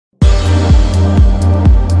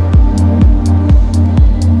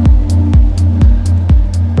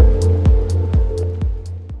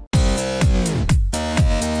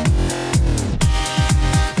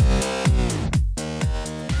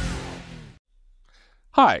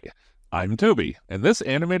Hi, I'm Toby, and this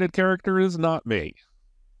animated character is not me.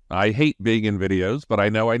 I hate being in videos, but I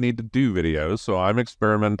know I need to do videos, so I'm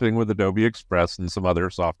experimenting with Adobe Express and some other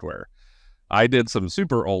software. I did some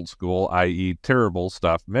super old school, i.e. terrible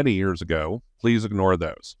stuff many years ago. Please ignore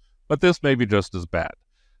those. But this may be just as bad.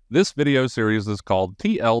 This video series is called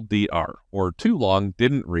TLDR, or Too Long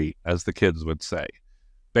Didn't Read, as the kids would say.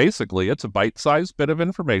 Basically, it's a bite-sized bit of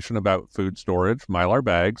information about food storage, Mylar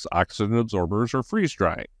bags, oxygen absorbers, or freeze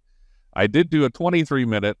drying. I did do a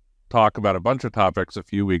 23-minute talk about a bunch of topics a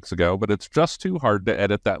few weeks ago, but it's just too hard to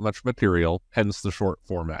edit that much material, hence the short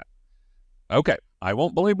format. Okay, I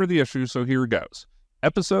won't belabor the issue, so here goes.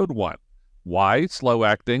 Episode 1. Why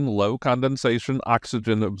slow-acting, low-condensation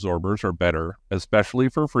oxygen absorbers are better, especially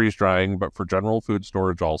for freeze drying, but for general food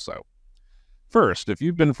storage also. First, if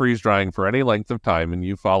you've been freeze drying for any length of time and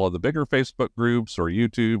you follow the bigger Facebook groups or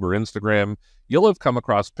YouTube or Instagram, you'll have come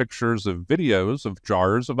across pictures of videos of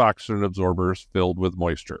jars of oxygen absorbers filled with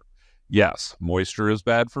moisture. Yes, moisture is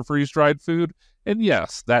bad for freeze-dried food, and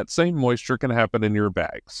yes, that same moisture can happen in your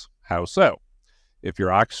bags. How so? If your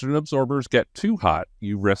oxygen absorbers get too hot,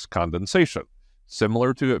 you risk condensation,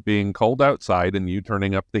 similar to it being cold outside and you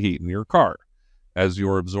turning up the heat in your car. As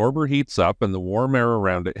your absorber heats up and the warm air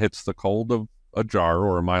around it hits the cold of a jar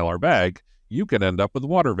or a Mylar bag, you can end up with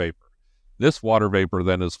water vapor. This water vapor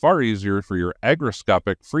then is far easier for your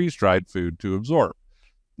hygroscopic freeze-dried food to absorb.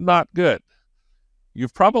 Not good.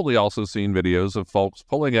 You've probably also seen videos of folks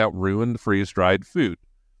pulling out ruined freeze-dried food.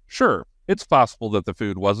 Sure, it's possible that the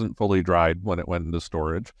food wasn't fully dried when it went into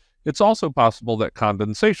storage. It's also possible that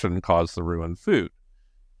condensation caused the ruined food.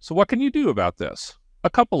 So what can you do about this? A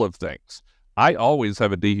couple of things. I always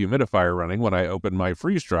have a dehumidifier running when I open my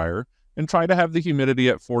freeze dryer and try to have the humidity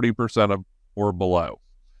at 40% or below.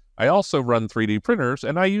 I also run 3D printers,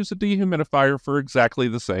 and I use a dehumidifier for exactly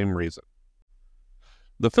the same reason.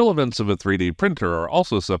 The filaments of a 3D printer are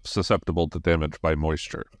also susceptible to damage by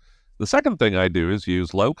moisture. The second thing I do is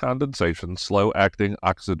use low-condensation, slow-acting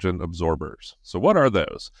oxygen absorbers. So what are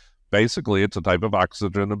those? Basically, it's a type of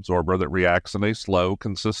oxygen absorber that reacts in a slow,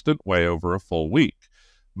 consistent way over a full week.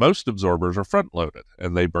 Most absorbers are front-loaded,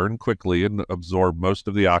 and they burn quickly and absorb most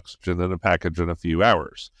of the oxygen in a package in a few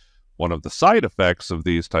hours. One of the side effects of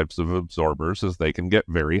these types of absorbers is they can get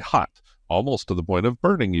very hot, almost to the point of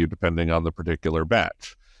burning you depending on the particular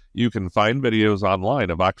batch. You can find videos online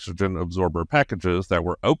of oxygen absorber packages that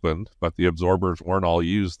were opened, but the absorbers weren't all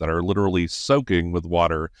used, that are literally soaking with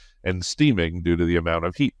water and steaming due to the amount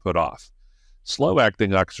of heat put off.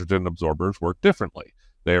 Slow-acting oxygen absorbers work differently.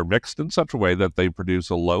 They are mixed in such a way that they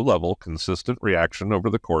produce a low-level, consistent reaction over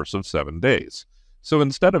the course of 7 days. So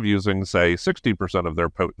instead of using, say, 60% of their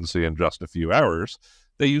potency in just a few hours,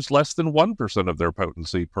 they use less than 1% of their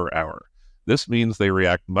potency per hour. This means they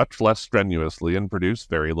react much less strenuously and produce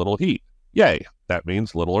very little heat. Yay! That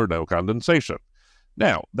means little or no condensation.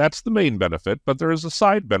 Now, that's the main benefit, but there is a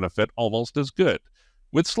side benefit almost as good.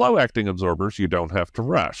 With slow-acting absorbers, you don't have to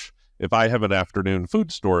rush. If I have an afternoon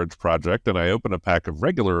food storage project and I open a pack of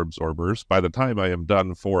regular absorbers, by the time I am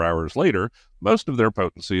done 4 hours later, most of their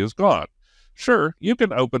potency is gone. Sure, you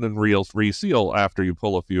can open and reseal after you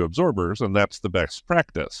pull a few absorbers, and that's the best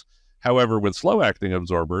practice. However, with slow-acting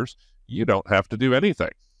absorbers, you don't have to do anything.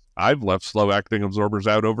 I've left slow-acting absorbers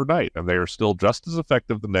out overnight, and they are still just as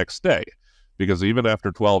effective the next day, because even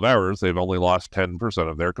after 12 hours, they've only lost 10%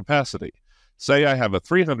 of their capacity. Say I have a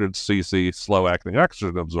 300 cc slow-acting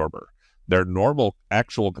oxygen absorber. Their normal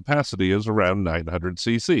actual capacity is around 900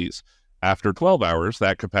 cc's. After 12 hours,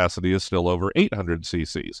 that capacity is still over 800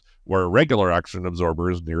 cc's, where a regular oxygen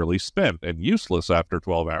absorber is nearly spent and useless after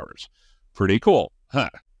 12 hours. Pretty cool,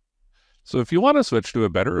 huh? So if you want to switch to a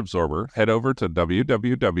better absorber, head over to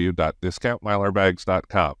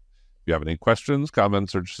www.discountmylarbags.com. If you have any questions,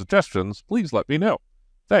 comments, or suggestions, please let me know.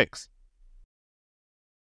 Thanks.